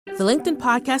The LinkedIn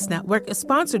Podcast Network is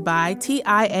sponsored by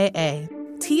TIAA.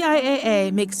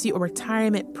 TIAA makes you a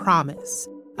retirement promise,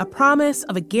 a promise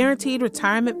of a guaranteed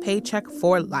retirement paycheck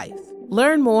for life.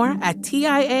 Learn more at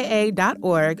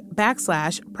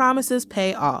TIAA.org/promises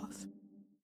pay off.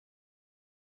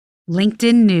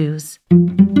 LinkedIn News.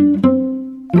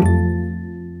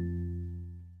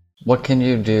 What can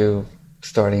you do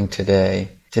starting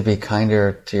today to be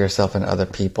kinder to yourself and other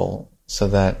people so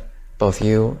that both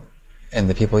you and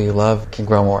the people you love can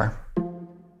grow more?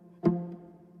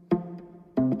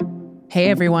 Hey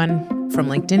everyone, from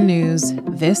LinkedIn News,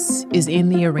 this is In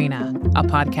the Arena, a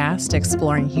podcast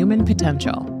exploring human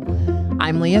potential.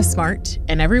 I'm Leah Smart,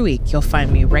 and every week you'll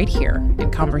find me right here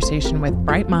in conversation with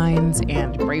bright minds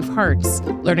and brave hearts,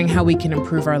 learning how we can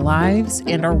improve our lives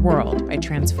and our world by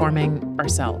transforming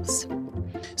ourselves.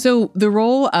 So the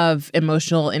role of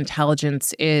emotional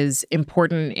intelligence is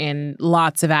important in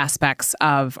lots of aspects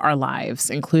of our lives,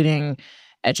 including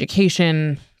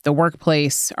education, the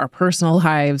workplace, our personal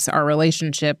lives, our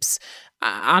relationships,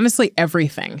 honestly,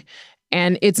 everything.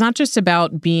 And it's not just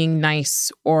about being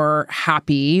nice or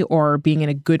happy or being in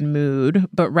a good mood,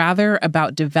 but rather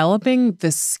about developing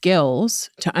the skills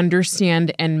to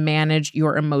understand and manage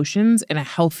your emotions in a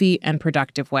healthy and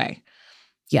productive way.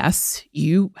 Yes,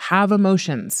 you have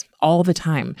emotions all the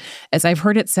time. As I've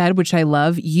heard it said, which I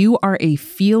love, you are a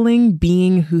feeling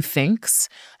being who thinks,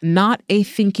 not a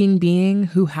thinking being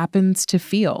who happens to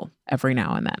feel every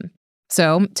now and then.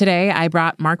 So today I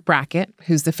brought Mark Brackett,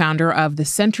 who's the founder of the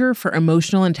Center for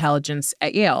Emotional Intelligence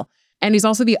at Yale, and he's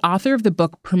also the author of the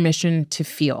book Permission to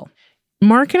Feel.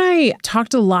 Mark and I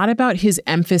talked a lot about his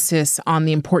emphasis on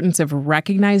the importance of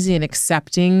recognizing and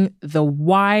accepting the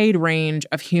wide range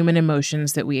of human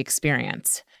emotions that we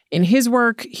experience. In his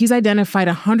work, he's identified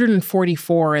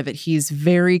 144 that he's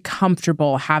very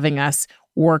comfortable having us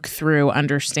work through,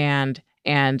 understand,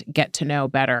 and get to know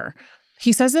better.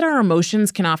 He says that our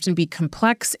emotions can often be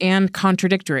complex and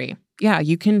contradictory. Yeah,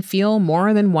 you can feel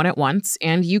more than one at once,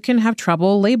 and you can have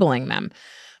trouble labeling them.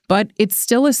 But it's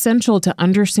still essential to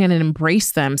understand and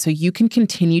embrace them so you can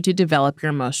continue to develop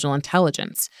your emotional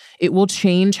intelligence. It will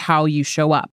change how you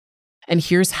show up. And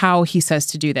here's how he says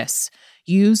to do this.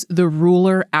 Use the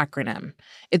RULER acronym.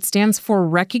 It stands for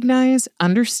Recognize,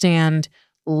 Understand,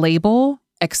 Label,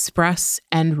 Express,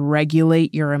 and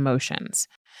Regulate Your Emotions.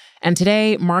 And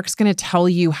today, Mark's going to tell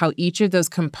you how each of those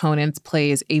components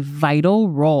plays a vital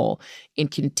role in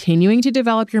continuing to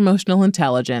develop your emotional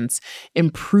intelligence,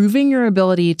 improving your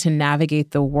ability to navigate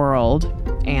the world,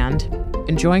 and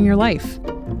enjoying your life.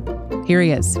 Here he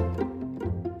is.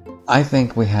 I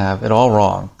think we have it all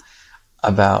wrong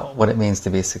about what it means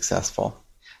to be successful.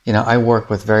 You know, I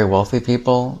work with very wealthy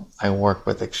people, I work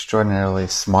with extraordinarily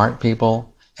smart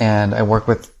people, and I work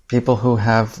with people who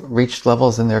have reached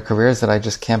levels in their careers that I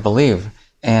just can't believe.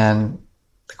 And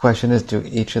the question is, do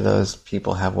each of those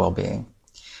people have well-being?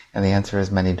 And the answer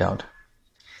is many don't.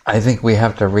 I think we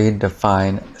have to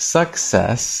redefine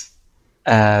success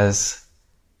as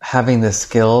having the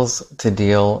skills to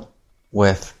deal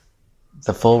with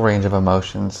the full range of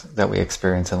emotions that we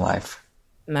experience in life.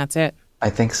 And that's it. I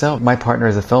think so. My partner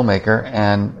is a filmmaker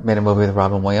and made a movie with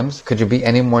Robin Williams. Could you be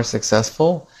any more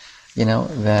successful,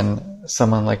 than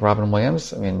someone like Robin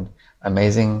Williams? I mean,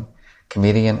 amazing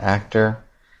comedian, actor,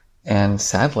 and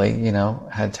sadly,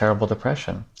 had terrible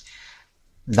depression.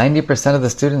 90% of the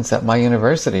students at my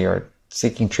university are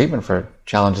seeking treatment for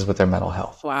challenges with their mental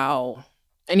health. Wow.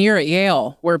 And you're at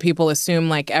Yale, where people assume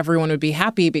like everyone would be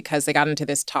happy because they got into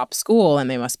this top school and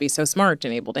they must be so smart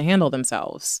and able to handle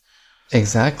themselves.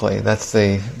 Exactly. That's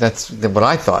what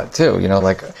I thought too.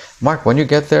 Like, Mark, when you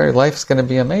get there, life's going to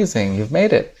be amazing. You've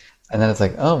made it. And then it's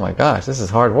like, oh my gosh, this is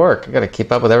hard work. I got to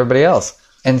keep up with everybody else.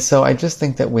 And so I just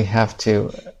think that we have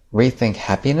to rethink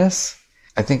happiness.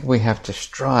 I think we have to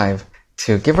strive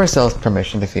to give ourselves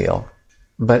permission to feel,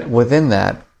 but within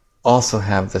that, also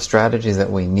have the strategies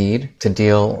that we need to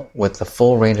deal with the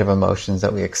full range of emotions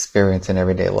that we experience in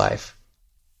everyday life.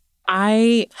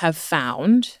 I have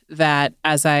found that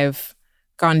as I've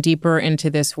gone deeper into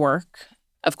this work,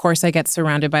 of course, I get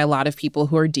surrounded by a lot of people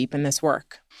who are deep in this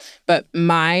work. But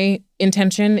my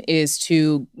intention is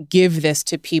to give this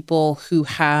to people who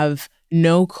have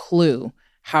no clue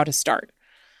how to start.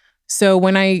 So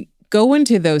when I go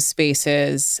into those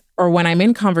spaces, or when I'm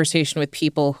in conversation with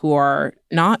people who are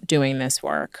not doing this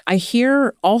work, I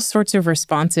hear all sorts of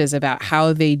responses about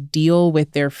how they deal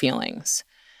with their feelings.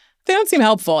 They don't seem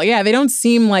helpful. Yeah, they don't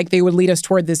seem like they would lead us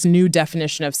toward this new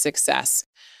definition of success.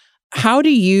 How do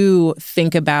you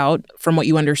think about, from what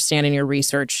you understand in your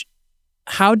research,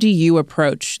 how do you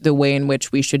approach the way in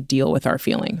which we should deal with our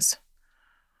feelings?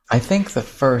 I think the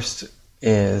first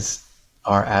is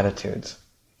our attitudes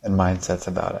and mindsets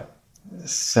about it.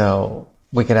 So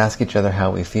we could ask each other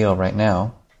how we feel right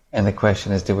now, and the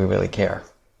question is, do we really care?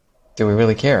 Do we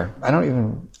really care? I don't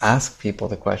even ask people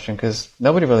the question because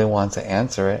nobody really wants to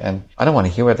answer it, and I don't want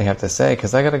to hear what they have to say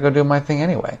because I got to go do my thing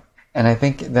anyway. And I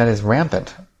think that is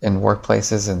rampant in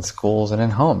workplaces and schools and in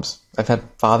homes. I've had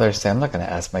fathers say, I'm not going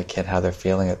to ask my kid how they're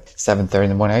feeling at 7:30 in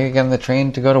the morning. How are you getting on the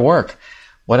train to go to work?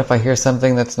 What if I hear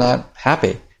something that's not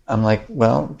happy? I'm like,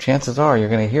 well, chances are you're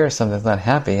going to hear something that's not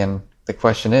happy, and the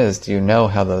question is, do you know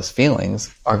how those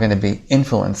feelings are going to be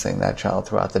influencing that child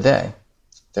throughout the day?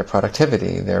 Their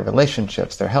productivity, their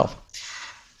relationships, their health.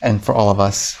 And for all of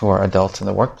us who are adults in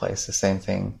the workplace, the same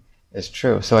thing is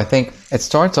true. So I think it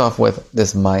starts off with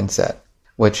this mindset,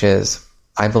 which is,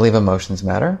 I believe emotions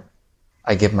matter.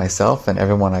 I give myself and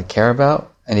everyone I care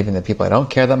about, and even the people I don't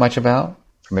care that much about,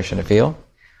 permission to feel.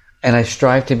 And I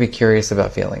strive to be curious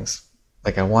about feelings.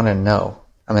 Like, I want to know.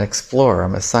 I'm an explorer.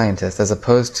 I'm a scientist, as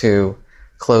opposed to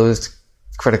closed,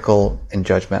 critical, and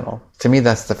judgmental. To me,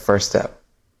 that's the first step.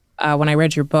 When I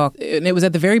read your book, and it was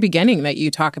at the very beginning that you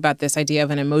talk about this idea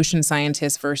of an emotion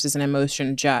scientist versus an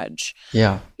emotion judge.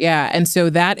 Yeah. Yeah. And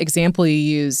so that example you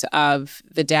use of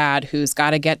the dad who's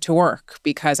got to get to work,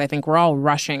 because I think we're all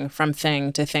rushing from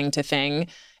thing to thing to thing,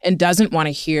 and doesn't want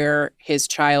to hear his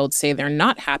child say they're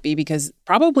not happy, because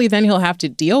probably then he'll have to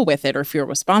deal with it or feel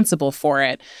responsible for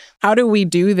it. How do we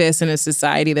do this in a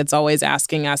society that's always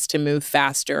asking us to move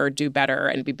faster, do better,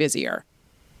 and be busier?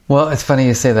 Well, it's funny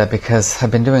you say that, because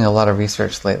I've been doing a lot of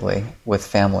research lately with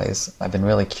families. I've been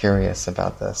really curious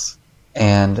about this.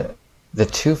 And the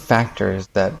two factors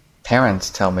that parents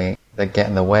tell me that get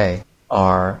in the way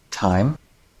are time.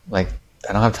 Like,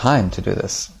 I don't have time to do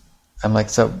this. I'm like,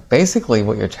 so basically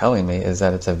what you're telling me is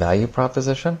that it's a value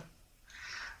proposition,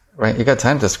 right? You got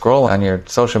time to scroll on your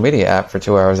social media app for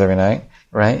 2 hours every night,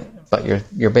 right? But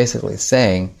you're basically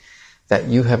saying that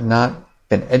you have not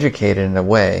been educated in a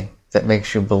way that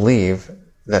makes you believe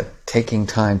that taking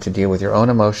time to deal with your own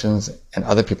emotions and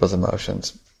other people's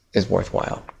emotions is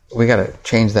worthwhile. We got to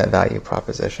change that value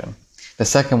proposition. The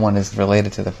second one is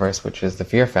related to the first, which is the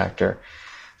fear factor.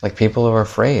 Like, people are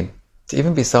afraid to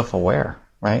even be self-aware,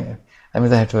 right? I mean,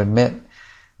 they have to admit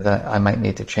that I might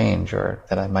need to change or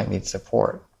that I might need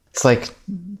support. It's like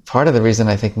part of the reason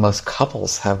I think most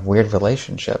couples have weird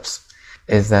relationships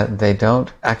is that they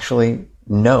don't actually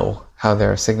know how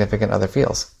their significant other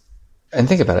feels. And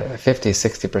think about it, 50,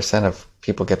 60% of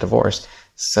people get divorced.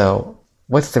 So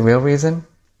what's the real reason?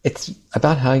 It's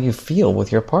about how you feel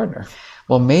with your partner.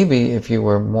 Well, maybe if you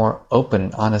were more open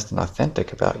and honest and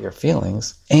authentic about your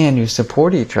feelings, and you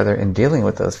support each other in dealing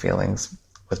with those feelings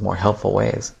with more helpful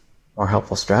ways, more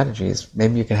helpful strategies,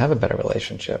 maybe you can have a better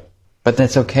relationship. But then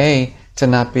it's okay to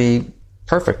not be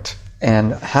perfect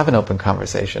and have an open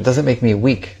conversation. It doesn't make me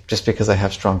weak just because I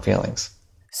have strong feelings.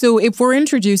 So if we're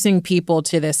introducing people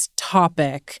to this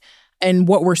topic, and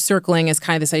what we're circling is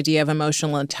kind of this idea of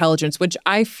emotional intelligence, which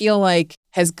I feel like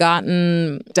has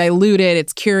gotten diluted.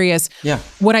 It's curious. Yeah.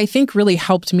 What I think really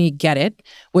helped me get it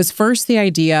was first the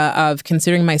idea of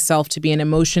considering myself to be an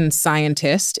emotion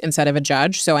scientist instead of a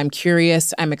judge. So I'm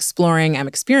curious, I'm exploring, I'm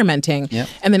experimenting. Yeah.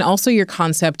 And then also your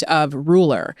concept of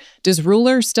ruler. Does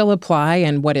ruler still apply,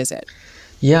 and what is it?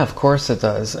 Yeah, of course it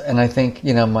does. And I think,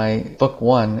 my book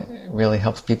 1 really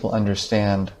helps people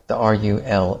understand the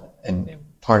RUL and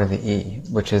part of the E,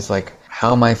 which is like,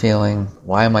 how am I feeling?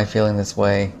 Why am I feeling this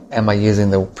way? Am I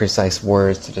using the precise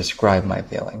words to describe my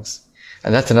feelings?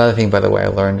 And that's another thing, by the way, I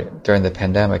learned during the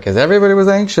pandemic, is everybody was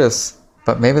anxious,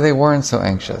 but maybe they weren't so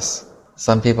anxious.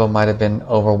 Some people might have been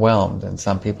overwhelmed, and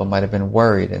some people might have been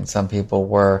worried, and some people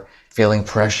were feeling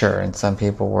pressure, and some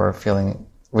people were feeling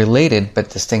related but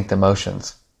distinct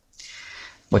emotions,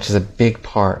 which is a big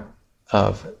part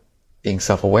of being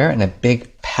self-aware and a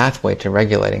big pathway to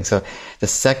regulating. So the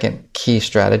second key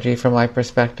strategy from my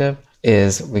perspective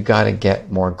is we got to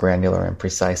get more granular and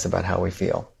precise about how we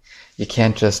feel. You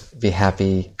can't just be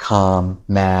happy, calm,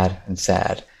 mad, and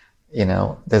sad.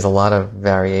 There's a lot of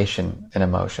variation in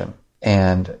emotion.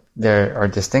 And there are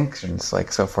distinctions.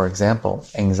 Like, so for example,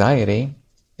 anxiety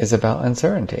is about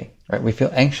uncertainty, right? We feel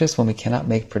anxious when we cannot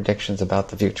make predictions about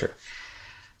the future.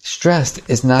 Stressed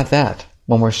is not that.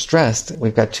 When we're stressed,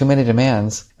 we've got too many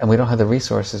demands and we don't have the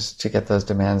resources to get those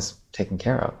demands taken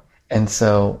care of. And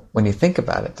so when you think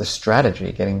about it, the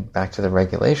strategy, getting back to the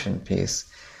regulation piece,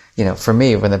 for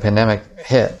me, when the pandemic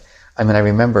hit, I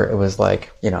remember it was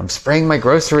like, I'm spraying my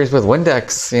groceries with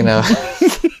Windex,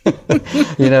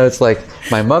 it's like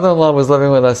my mother-in-law was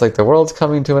living with us, like the world's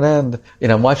coming to an end.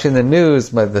 I'm watching the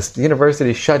news, but the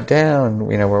university shut down,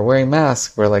 we're wearing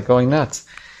masks, we're like going nuts.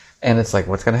 And it's like,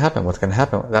 what's going to happen? What's going to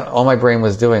happen? All my brain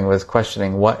was doing was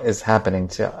questioning what is happening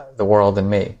to the world and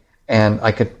me. And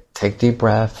I could take deep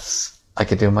breaths. I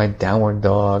could do my downward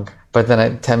dog. But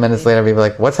then 10 minutes later, I'd be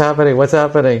like, what's happening? What's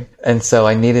happening? And so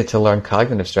I needed to learn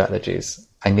cognitive strategies.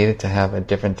 I needed to have a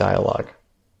different dialogue.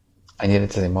 I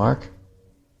needed to say, Mark,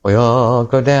 we all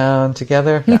go down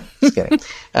together. No, just kidding.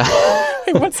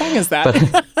 What song is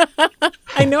that?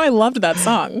 I know I loved that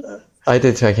song. I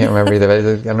did too. I can't remember either. But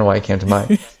I don't know why it came to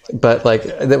mind. But like,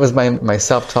 that was my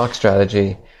self-talk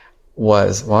strategy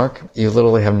was, Mark, you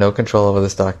literally have no control over the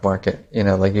stock market. You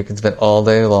know, like you can spend all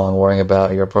day long worrying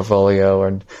about your portfolio,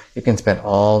 and you can spend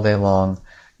all day long,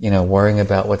 you know, worrying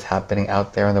about what's happening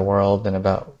out there in the world and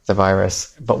about the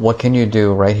virus. But what can you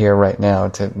do right here, right now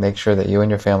to make sure that you and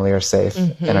your family are safe?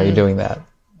 Mm-hmm. And are you doing that?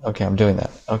 Okay, I'm doing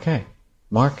that. Okay,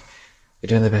 Mark, you're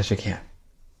doing the best you can.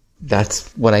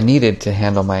 That's what I needed to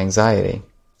handle my anxiety.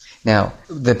 Now,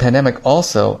 the pandemic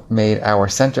also made our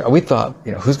center, we thought,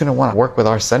 you know, who's going to want to work with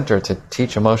our center to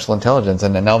teach emotional intelligence?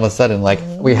 And then all of a sudden, like,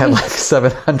 we had like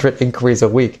 700 inquiries a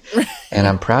week. And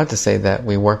I'm proud to say that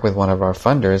we work with one of our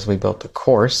funders. We built a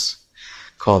course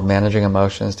called Managing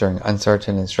Emotions During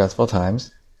Uncertain and Stressful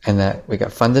Times, and that we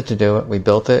got funded to do it. We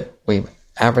built it. We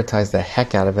advertised the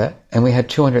heck out of it. And we had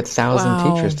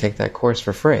 200,000 teachers take that course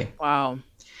for free. Wow.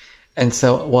 And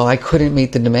so while I couldn't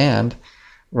meet the demand,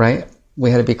 right, we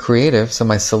had to be creative. So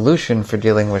my solution for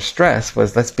dealing with stress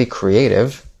was, let's be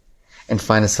creative and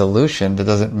find a solution that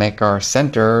doesn't make our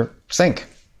center sink.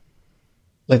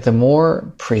 Like, the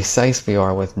more precise we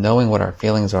are with knowing what our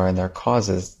feelings are and their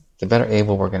causes, the better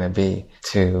able we're going to be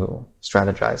to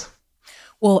strategize.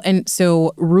 Well, and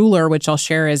so Ruler, which I'll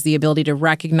share, is the ability to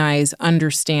recognize,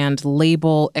 understand,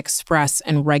 label, express,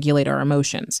 and regulate our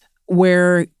emotions.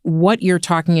 Where what you're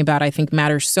talking about, I think,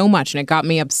 matters so much, and it got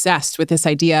me obsessed with this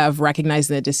idea of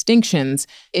recognizing the distinctions,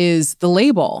 is the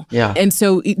label. Yeah. And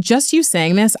so just you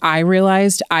saying this, I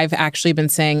realized I've actually been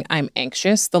saying I'm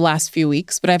anxious the last few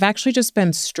weeks, but I've actually just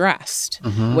been stressed,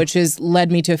 which has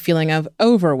led me to a feeling of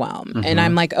overwhelm. And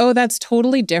I'm like, oh, that's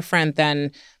totally different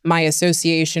than my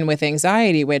association with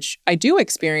anxiety, which I do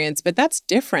experience, but that's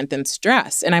different than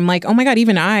stress. And I'm like, oh my God,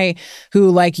 even I,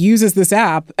 who like uses this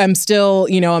app, am still,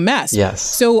 you know, a mess. Yes.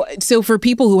 So for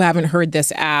people who haven't heard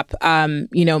this app,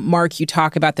 you know, Mark, you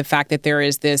talk about the fact that there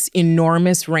is this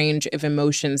enormous range of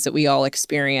emotions that we all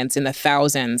experience in the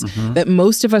thousands, that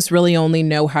most of us really only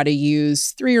know how to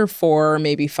use 3 or 4,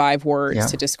 maybe 5 words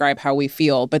to describe how we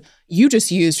feel. But you just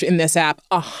used in this app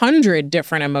 100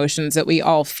 different emotions that we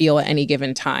all feel at any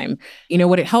given time. You know,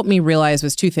 what it helped me realize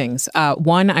was 2 things.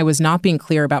 One, I was not being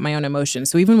clear about my own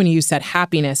emotions. So even when you said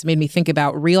happiness, it made me think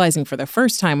about realizing for the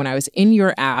first time when I was in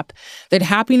your app that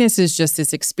happiness is just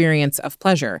this experience of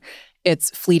pleasure. It's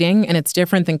fleeting, and it's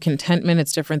different than contentment.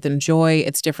 It's different than joy.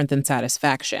 It's different than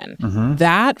satisfaction.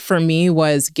 That, for me,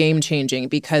 was game-changing,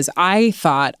 because I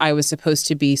thought I was supposed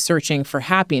to be searching for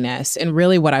happiness. And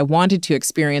really what I wanted to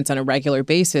experience on a regular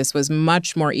basis was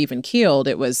much more even-keeled.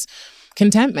 It was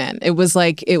contentment. It was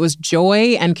like, it was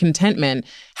joy and contentment.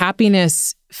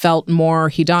 Happiness felt more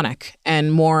hedonic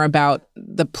and more about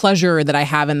the pleasure that I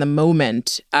have in the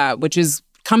moment, which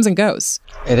comes and goes.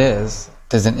 It is.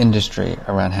 There's an industry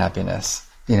around happiness.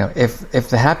 You know, if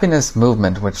the happiness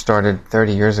movement, which started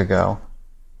 30 years ago,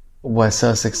 was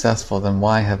so successful, then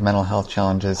why have mental health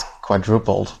challenges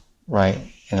quadrupled, right,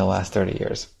 in the last 30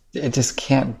 years? It just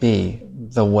can't be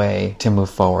the way to move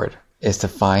forward, is to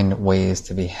find ways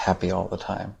to be happy all the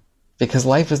time. Because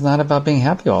life is not about being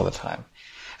happy all the time.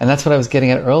 And that's what I was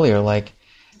getting at earlier. Like,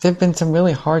 there have been some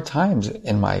really hard times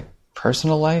in my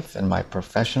personal life and my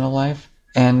professional life.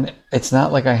 And it's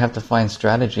not like I have to find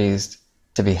strategies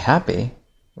to be happy,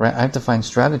 right? I have to find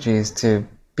strategies to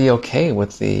be okay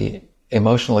with the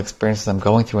emotional experiences I'm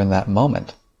going through in that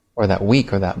moment or that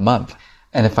week or that month.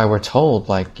 And if I were told,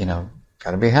 like, you know,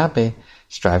 gotta be happy,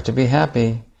 strive to be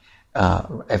happy,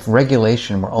 if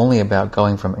regulation were only about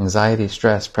going from anxiety,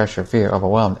 stress, pressure, fear,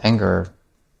 overwhelmed, anger,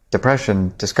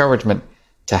 depression, discouragement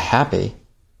to happy,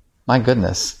 my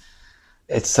goodness,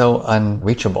 it's so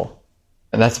unreachable.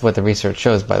 And that's what the research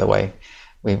shows, by the way.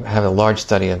 We have a large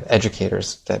study of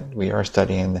educators that we are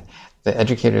studying. The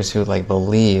educators who like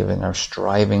believe and are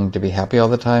striving to be happy all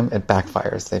the time, it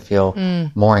backfires. They feel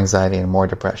more anxiety and more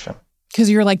depression. Because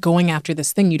you're like going after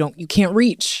this thing you can't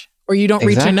reach, or you don't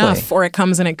reach enough, or it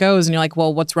comes and it goes, and you're like,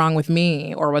 well, what's wrong with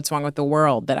me, or what's wrong with the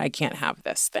world that I can't have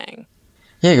this thing?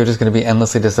 Yeah, you're just going to be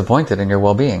endlessly disappointed in your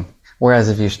well-being. Whereas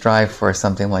if you strive for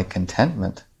something like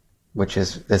contentment, which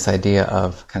is this idea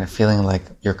of kind of feeling like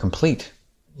you're complete,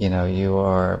 you know, you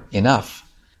are enough.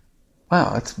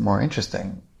 Wow, that's more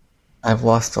interesting. I've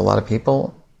lost a lot of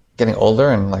people getting older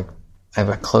and like I have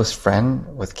a close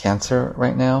friend with cancer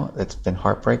right now. It's been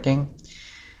heartbreaking.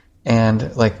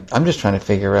 And like, I'm just trying to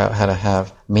figure out how to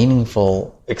have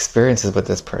meaningful experiences with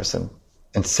this person,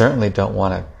 and certainly don't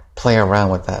want to play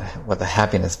around with that, with the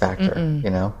happiness factor, you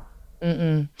know?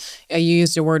 You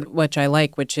used a word which I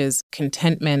like, which is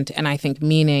contentment. And I think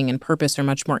meaning and purpose are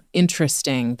much more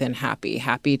interesting than happy.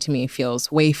 Happy to me feels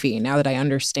wafy. Now that I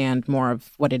understand more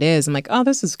of what it is, I'm like, oh,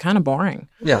 this is kind of boring.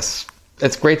 Yes.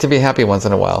 It's great to be happy once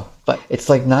in a while, but it's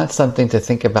like not something to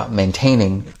think about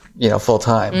maintaining, full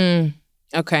time.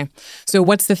 Okay. So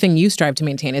what's the thing you strive to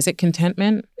maintain? Is it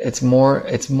contentment? It's more,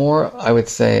 I would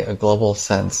say, a global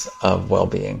sense of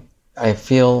well-being. I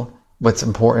feel what's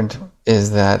important is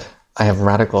that I have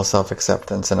radical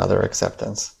self-acceptance and other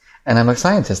acceptance. And I'm a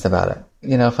scientist about it.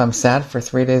 If I'm sad for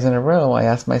 3 days in a row, I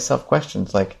ask myself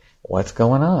questions like, what's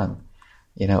going on?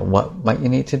 What might you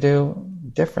need to do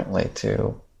differently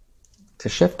to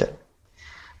shift it?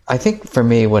 I think for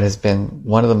me, what has been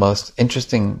one of the most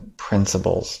interesting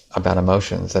principles about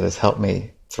emotions that has helped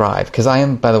me thrive, because I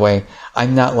am, by the way,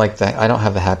 I'm not like that. I don't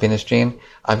have the happiness gene.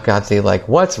 I've got the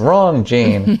what's wrong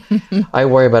gene. I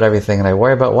worry about everything, and I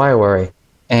worry about why I worry.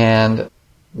 And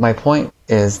my point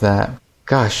is that,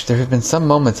 gosh, there have been some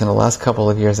moments in the last couple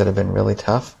of years that have been really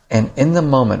tough. And in the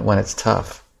moment when it's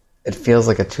tough, it feels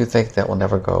like a toothache that will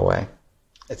never go away.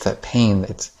 It's that pain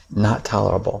that's not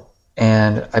tolerable.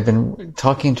 And I've been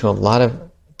talking to a lot of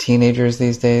teenagers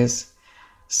these days,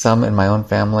 some in my own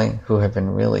family, who have been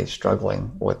really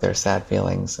struggling with their sad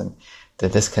feelings and the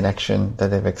disconnection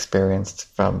that they've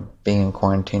experienced from being in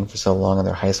quarantine for so long in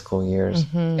their high school years.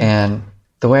 And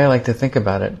the way I like to think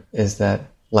about it is that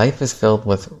life is filled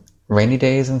with rainy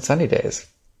days and sunny days.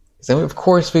 So of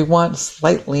course we want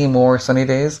slightly more sunny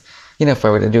days. If I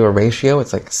were to do a ratio,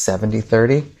 it's like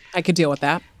 70-30. I could deal with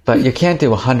that. But you can't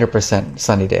do 100%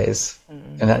 sunny days.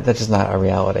 And that's just not a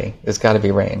reality. There's got to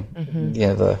be rain.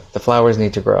 The flowers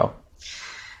need to grow.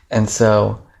 And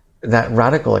so that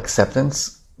radical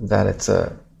acceptance that it's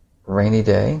a rainy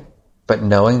day, but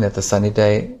knowing that the sunny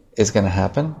day is going to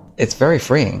happen, it's very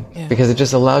freeing, because it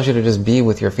just allows you to just be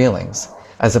with your feelings,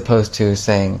 as opposed to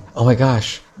saying, oh my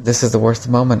gosh, this is the worst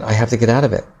moment, I have to get out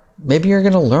of it. Maybe you're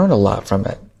going to learn a lot from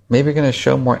it. Maybe you're going to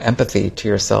show more empathy to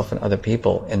yourself and other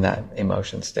people in that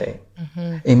emotion state.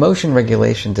 Emotion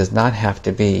regulation does not have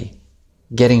to be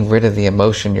getting rid of the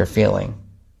emotion you're feeling.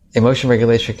 Emotion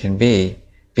regulation can be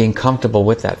being comfortable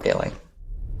with that feeling.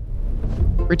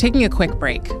 We're taking a quick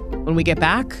break. When we get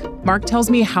back, Mark tells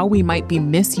me how we might be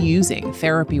misusing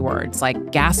therapy words like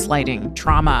gaslighting,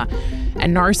 trauma,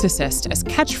 and narcissist as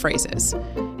catchphrases,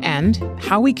 and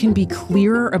how we can be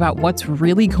clearer about what's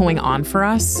really going on for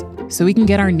us so we can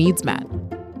get our needs met.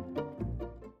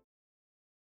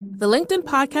 The LinkedIn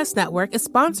Podcast Network is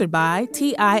sponsored by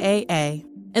TIAA.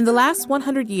 In the last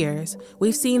 100 years,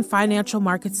 we've seen financial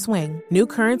markets swing, new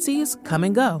currencies come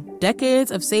and go,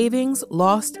 decades of savings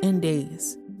lost in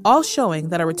days, all showing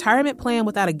that a retirement plan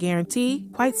without a guarantee,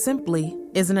 quite simply,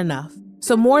 isn't enough.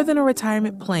 So more than a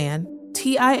retirement plan,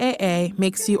 TIAA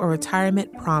makes you a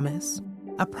retirement promise.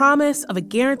 A promise of a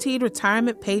guaranteed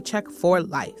retirement paycheck for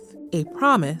life. A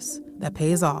promise that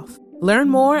pays off. Learn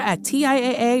more at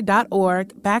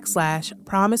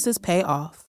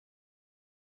TIAA.org/promisespayoff.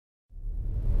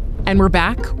 And we're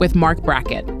back with Mark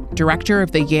Brackett, director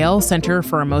of the Yale Center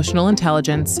for Emotional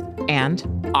Intelligence and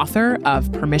author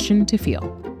of Permission to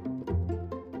Feel.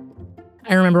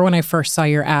 I remember when I first saw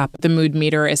your app, the mood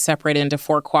meter is separated into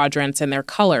 4 quadrants and they're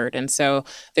colored. And so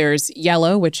there's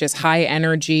yellow, which is high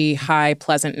energy, high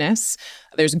pleasantness.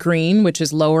 There's green, which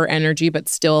is lower energy, but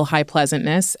still high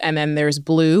pleasantness. And then there's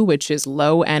blue, which is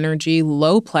low energy,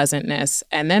 low pleasantness.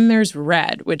 And then there's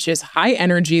red, which is high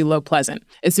energy, low pleasant.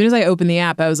 As soon as I opened the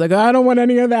app, I was like, I don't want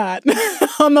any of that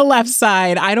on the left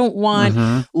side. I don't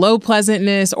want low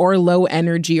pleasantness or low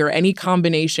energy or any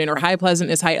combination or high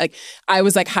pleasantness, I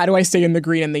was like, how do I stay in the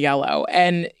green and the yellow?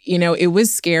 And, it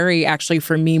was scary actually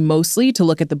for me mostly to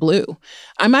look at the blue.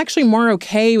 I'm actually more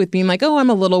okay with being like, oh, I'm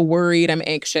a little worried, I'm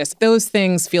anxious. Those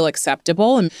things feel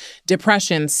acceptable. And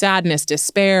depression, sadness,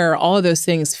 despair, all of those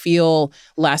things feel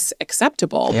less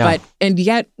acceptable. Yeah. And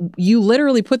yet you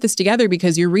literally put this together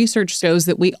because your research shows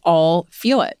that we all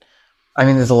feel it. I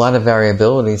mean, there's a lot of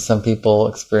variability. Some people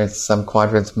experience some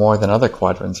quadrants more than other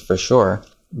quadrants, for sure.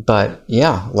 But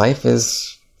yeah, life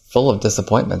is full of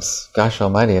disappointments. Gosh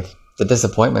almighty, if the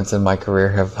disappointments in my career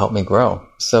have helped me grow.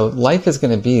 So life is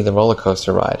going to be the roller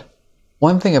coaster ride.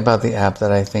 One thing about the app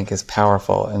that I think is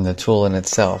powerful in the tool in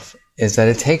itself is that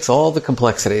it takes all the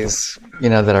complexities,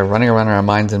 that are running around in our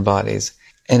minds and bodies,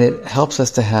 and it helps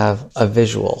us to have a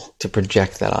visual to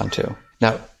project that onto.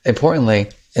 Now, importantly,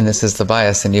 and this is the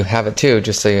bias, and you have it too,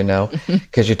 just so you know,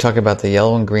 because you talk about the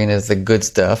yellow and green as the good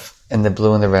stuff, and the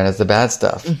blue and the red as the bad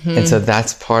stuff. And so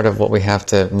that's part of what we have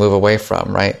to move away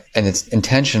from, right? And it's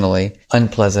intentionally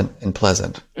unpleasant and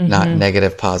pleasant, not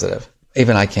negative, positive.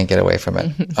 Even I can't get away from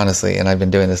it, honestly, and I've been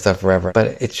doing this stuff forever.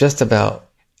 But it's just about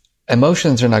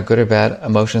emotions are not good or bad.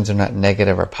 Emotions are not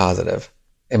negative or positive.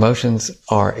 Emotions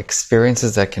are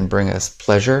experiences that can bring us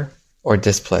pleasure or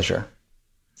displeasure.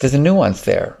 There's a nuance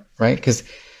there, right? Because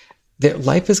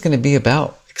life is going to be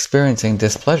about experiencing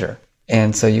displeasure.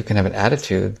 And so you can have an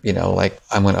attitude, like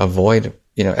I'm going to avoid,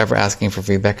 ever asking for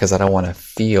feedback because I don't want to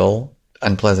feel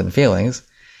unpleasant feelings.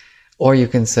 Or you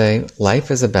can say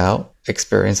life is about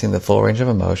experiencing the full range of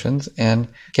emotions. And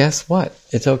guess what?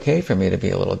 It's okay for me to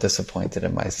be a little disappointed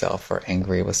in myself or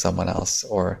angry with someone else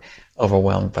or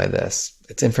overwhelmed by this.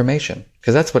 It's information,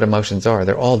 because that's what emotions are.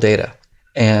 They're all data.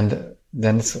 And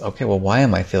then it's, okay, well, why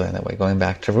am I feeling that way? Going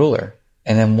back to ruler.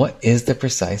 And then what is the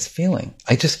precise feeling?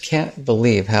 I just can't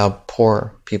believe how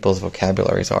poor people's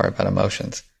vocabularies are about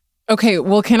emotions. Okay,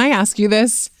 well, can I ask you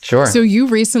this? Sure. So you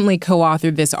recently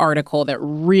co-authored this article that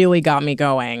really got me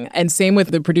going. And same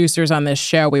with the producers on this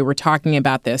show. We were talking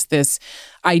about this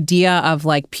idea of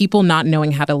like people not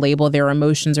knowing how to label their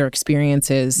emotions or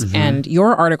experiences. And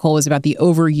your article was about the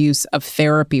overuse of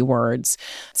therapy words.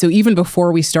 So even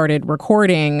before we started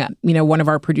recording, one of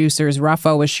our producers,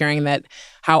 Ruffo, was sharing that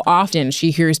how often she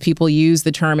hears people use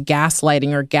the term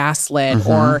gaslighting or gaslit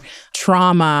or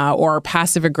trauma or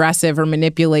passive aggressive or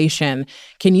manipulation.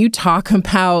 Can you talk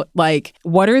about like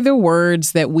what are the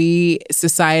words that we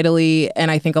societally, and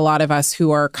I think a lot of us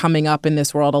who are coming up in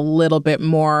this world a little bit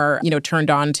more, turned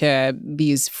on to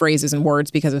these phrases and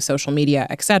words because of social media,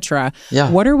 et cetera. Yeah.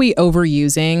 What are we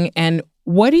overusing, and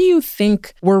what do you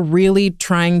think we're really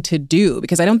trying to do?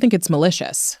 Because I don't think it's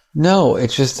malicious. No,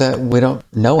 it's just that we don't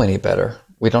know any better.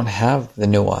 We don't have the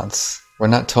nuance. We're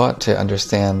not taught to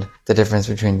understand the difference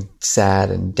between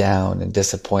sad and down and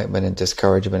disappointment and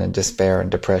discouragement and despair and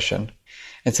depression.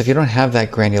 And so if you don't have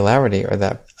that granularity or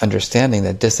that understanding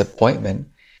that disappointment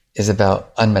is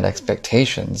about unmet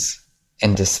expectations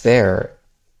and despair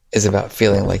is about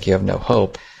feeling like you have no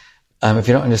hope. If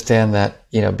you don't understand that,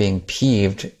 being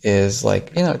peeved is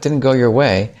like, it didn't go your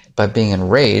way, but being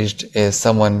enraged is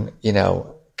someone,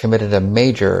 committed a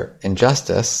major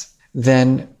injustice,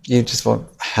 then you just won't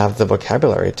have the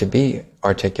vocabulary to be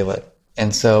articulate.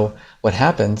 And so what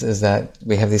happens is that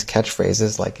we have these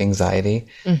catchphrases like anxiety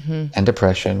and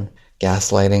depression,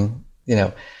 gaslighting,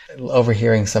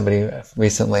 overhearing somebody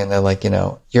recently and they're like,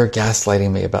 you're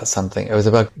gaslighting me about something. It was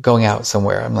about going out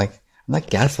somewhere. I'm like, I'm not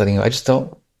gaslighting you.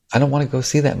 I don't want to go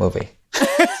see that movie.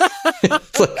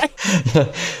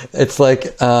 It's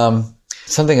like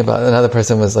something about another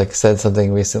person was like, said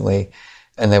something recently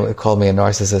and they called me a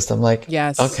narcissist. I'm like,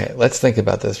 yes. Okay, let's think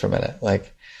about this for a minute.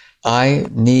 Like, I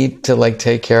need to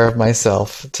take care of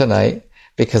myself tonight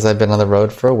because I've been on the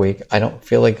road for a week. I don't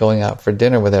feel like going out for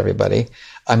dinner with everybody.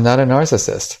 I'm not a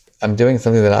narcissist. I'm doing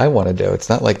something that I want to do. It's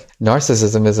not like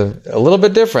narcissism is a little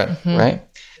bit different, right?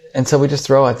 And so we just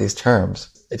throw out these terms.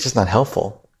 It's just not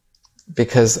helpful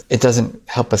because it doesn't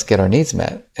help us get our needs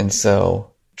met. And so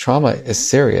trauma is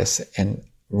serious and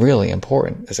really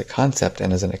important as a concept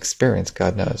and as an experience,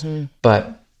 God knows.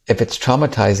 But if it's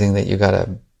traumatizing that you got a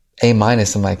A- in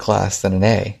my class than an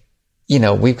A,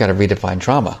 we've got to redefine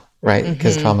trauma, right?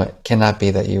 Because trauma cannot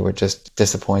be that you were just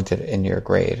disappointed in your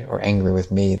grade or angry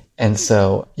with me. And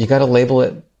so you got to label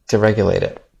it to regulate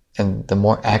it. And the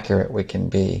more accurate we can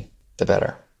be, the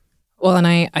better. Well, and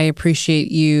I appreciate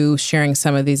you sharing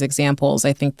some of these examples.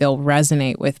 I think they'll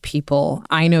resonate with people.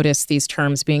 I notice these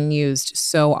terms being used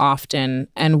so often.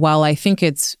 And while I think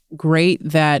it's great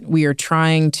that we are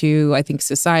trying to, I think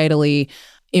societally,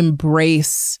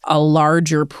 embrace a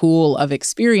larger pool of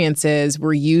experiences,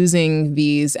 we're using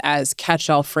these as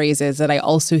catch-all phrases that I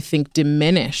also think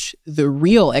diminish the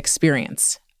real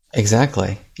experience.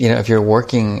 Exactly. If you're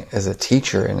working as a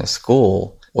teacher in a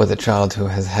school with a child who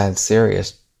has had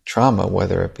serious trauma,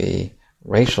 whether it be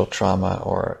racial trauma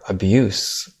or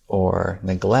abuse or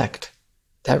neglect,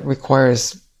 that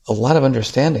requires a lot of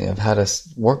understanding of how to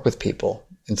work with people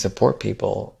and support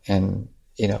people. And,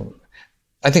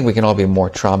 I think we can all be more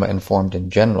trauma informed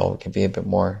in general. We can be a bit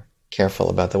more careful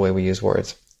about the way we use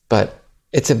words, but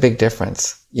it's a big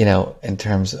difference, in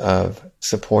terms of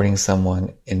supporting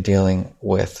someone in dealing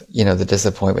with, the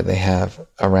disappointment they have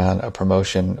around a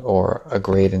promotion or a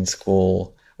grade in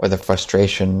school, or the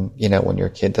frustration, when your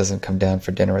kid doesn't come down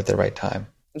for dinner at the right time.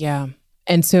 Yeah.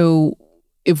 And so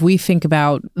if we think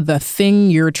about the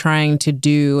thing you're trying to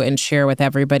do and share with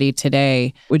everybody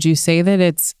today, would you say that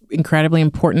it's incredibly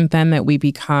important then that we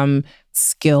become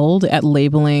skilled at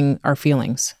labeling our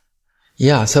feelings?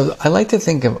 Yeah, so I like to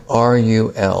think of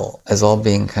RUL as all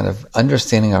being kind of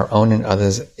understanding our own and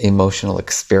others' emotional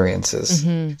experiences.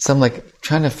 So I'm like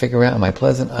trying to figure out, am I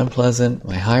pleasant, unpleasant,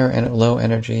 my higher and low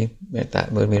energy,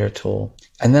 that mood meter tool.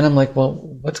 And then I'm like, well,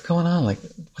 what's going on? Like,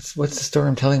 what's the story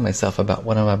I'm telling myself about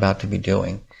what I'm about to be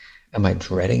doing? Am I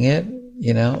dreading it,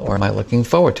 or am I looking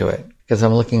forward to it? Because if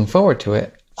I'm looking forward to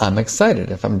it, I'm excited.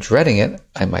 If I'm dreading it,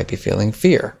 I might be feeling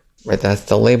fear, right? That's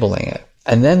the labeling it.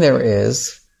 And then there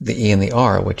is the E and the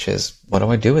R, which is, what do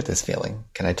I do with this feeling?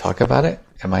 Can I talk about it?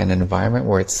 Am I in an environment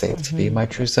where it's safe to be my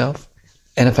true self?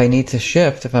 And if I need to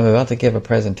shift, if I'm about to give a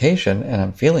presentation and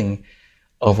I'm feeling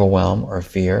overwhelm or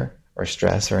fear or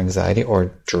stress or anxiety or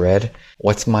dread,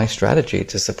 what's my strategy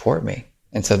to support me?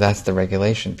 And so that's the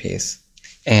regulation piece.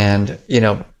 And,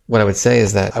 what I would say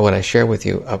is that what I shared with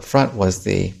you up front was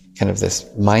the kind of this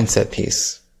mindset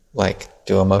piece. Like,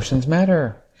 do emotions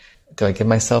matter? Do I give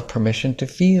myself permission to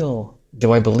feel?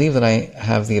 Do I believe that I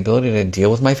have the ability to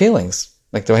deal with my feelings?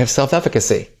 Like, do I have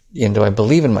self-efficacy? And do I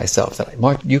believe in myself that,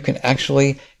 Mark, you can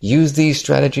actually use these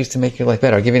strategies to make your life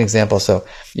better? I'll give you an example. So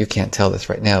you can't tell this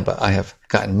right now, but I have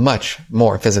gotten much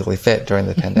more physically fit during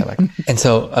the pandemic. And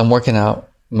so I'm working out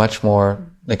much more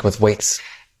like with weights.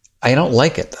 I don't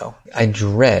like it though. I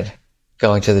dread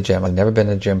going to the gym. I've never been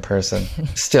a gym person.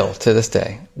 Still to this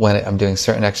day, when I'm doing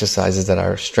certain exercises that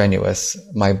are strenuous,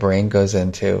 my brain goes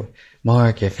into,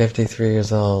 Mark, you're 53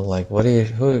 years old. Like, why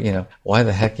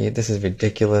the heck, this is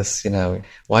ridiculous. Why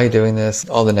are you doing this?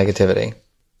 All the negativity.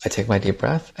 I take my deep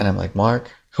breath and I'm like,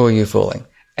 Mark, who are you fooling?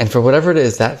 And for whatever it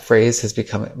is, that phrase has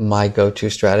become my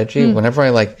go-to strategy. Whenever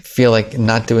I feel like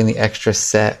not doing the extra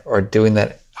set or doing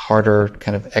that harder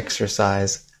kind of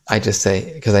exercise, I just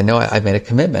say, because I know I've made a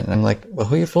commitment. And I'm like, well,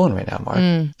 who are you fooling right now, Mark?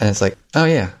 And it's like, oh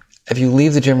yeah, if you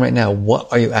leave the gym right now,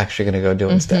 what are you actually going to go do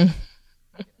instead?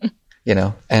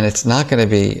 And it's not going to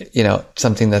be,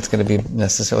 something that's going to be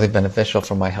necessarily beneficial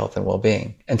for my health and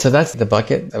well-being. And so that's the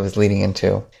bucket I was leading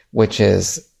into, which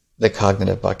is the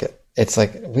cognitive bucket. It's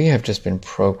like we have just been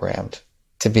programmed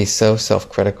to be so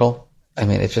self-critical. I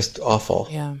mean, it's just awful.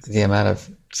 Yeah. The amount of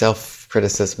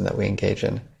self-criticism that we engage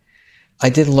in. I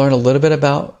did learn a little bit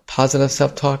about positive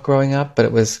self-talk growing up, but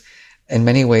it was in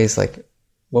many ways like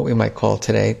what we might call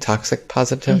today toxic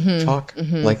positive talk.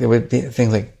 Like there would be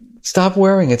things like, stop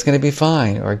worrying, it's going to be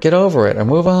fine, or get over it, or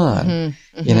move on,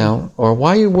 or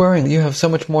why are you worrying? You have so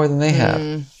much more than they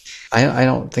have. I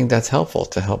don't think that's helpful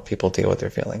to help people deal with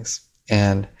their feelings.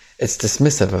 And it's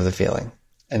dismissive of the feeling.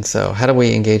 And so how do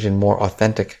we engage in more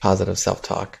authentic positive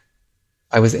self-talk?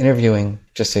 I was interviewing,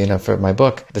 just so you know, for my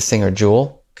book, the singer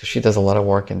Jewel, because she does a lot of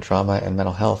work in trauma and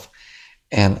mental health.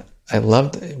 And I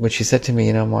loved what she said to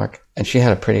me, Mark, and she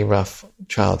had a pretty rough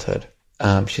childhood.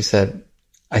 She said,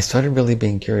 I started really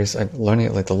being curious,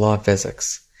 learning like the law of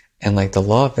physics. And like the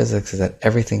law of physics is that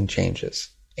everything changes,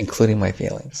 including my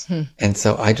feelings. And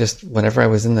so whenever I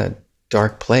was in that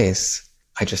dark place,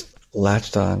 I just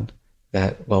latched on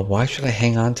that, well, why should I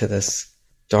hang on to this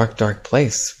dark, dark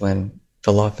place when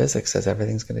the law of physics says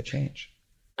everything's going to change?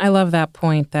 I love that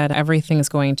point that everything's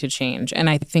going to change. And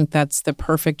I think that's the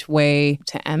perfect way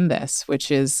to end this, which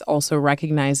is also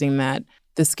recognizing that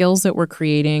the skills that we're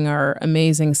creating are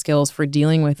amazing skills for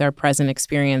dealing with our present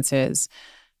experiences.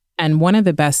 And one of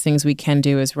the best things we can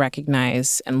do is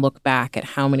recognize and look back at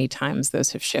how many times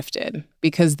those have shifted,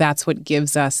 because that's what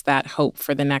gives us that hope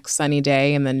for the next sunny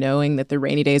day and the knowing that the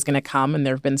rainy day is going to come and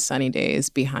there have been sunny days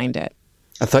behind it.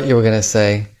 I thought you were going to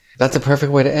say, that's a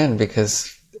perfect way to end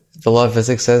because the law of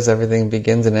physics says everything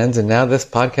begins and ends, and now this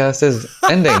podcast is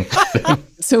ending.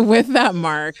 So with that,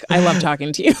 Mark, I love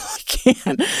talking to you.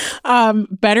 I can.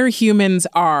 Better humans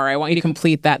are. I want you to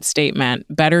complete that statement.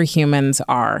 Better humans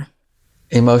are.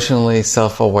 Emotionally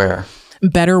self-aware.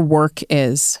 Better work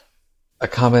is. A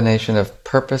combination of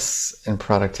purpose and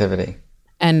productivity.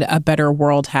 And a better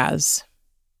world has.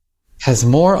 Has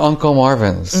more Uncle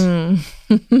Marvins,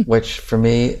 which for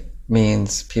me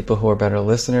means people who are better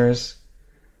listeners,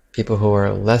 people who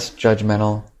are less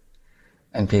judgmental,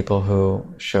 and people who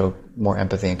show more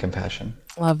empathy and compassion.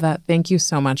 Love that. Thank you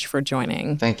so much for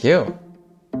joining. Thank you.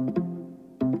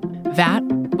 That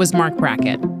was Mark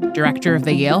Brackett, director of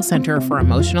the Yale Center for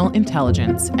Emotional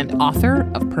Intelligence and author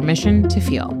of Permission to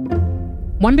Feel.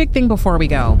 One big thing before we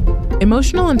go.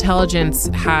 Emotional intelligence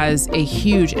has a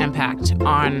huge impact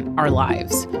on our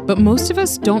lives, but most of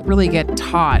us don't really get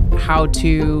taught how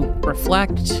to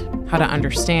reflect, how to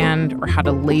understand, or how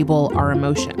to label our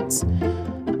emotions.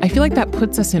 I feel like that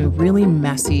puts us in really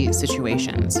messy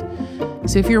situations.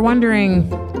 So if you're wondering,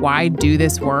 why do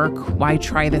this work? Why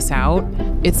try this out?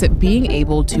 It's that being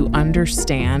able to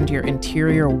understand your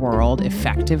interior world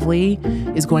effectively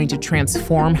is going to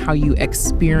transform how you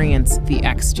experience the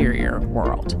exterior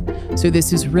world. So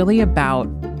this is really about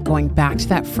going back to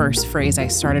that first phrase I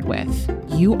started with.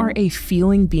 You are a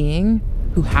feeling being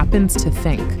who happens to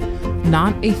think,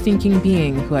 not a thinking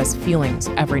being who has feelings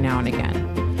every now and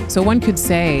again. So one could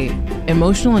say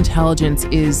emotional intelligence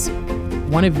is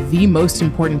one of the most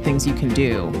important things you can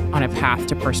do on a path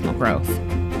to personal growth.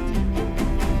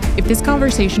 If this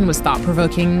conversation was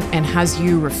thought-provoking and has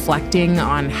you reflecting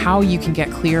on how you can get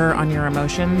clearer on your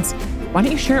emotions, why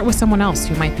don't you share it with someone else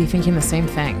who might be thinking the same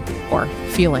thing or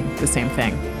feeling the same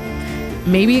thing?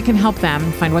 Maybe it can help them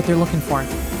find what they're looking for.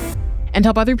 And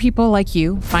help other people like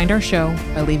you find our show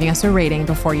by leaving us a rating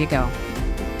before you go.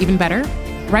 Even better,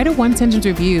 write a one-sentence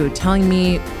review telling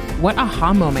me what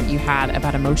aha moment you had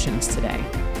about emotions today.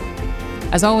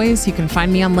 As always, you can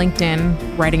find me on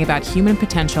LinkedIn writing about human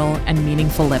potential and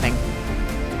meaningful living.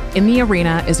 In the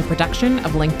Arena is a production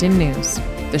of LinkedIn News.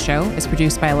 The show is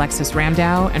produced by Alexis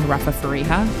Ramdow and Rafa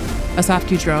Fariha. Asaf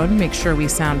Gudron makes sure we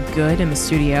sound good in the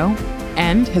studio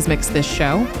and has mixed this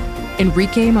show.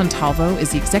 Enrique Montalvo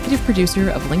is the executive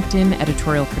producer of LinkedIn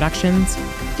Editorial Productions.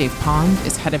 Dave Pond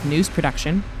is head of news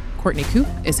production. Courtney Koop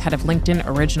is head of LinkedIn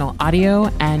Original Audio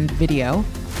and Video.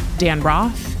 Dan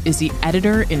Roth is the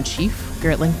editor-in-chief here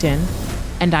at LinkedIn.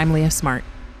 And I'm Leah Smart.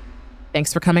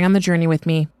 Thanks for coming on the journey with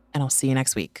me, and I'll see you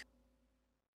next week.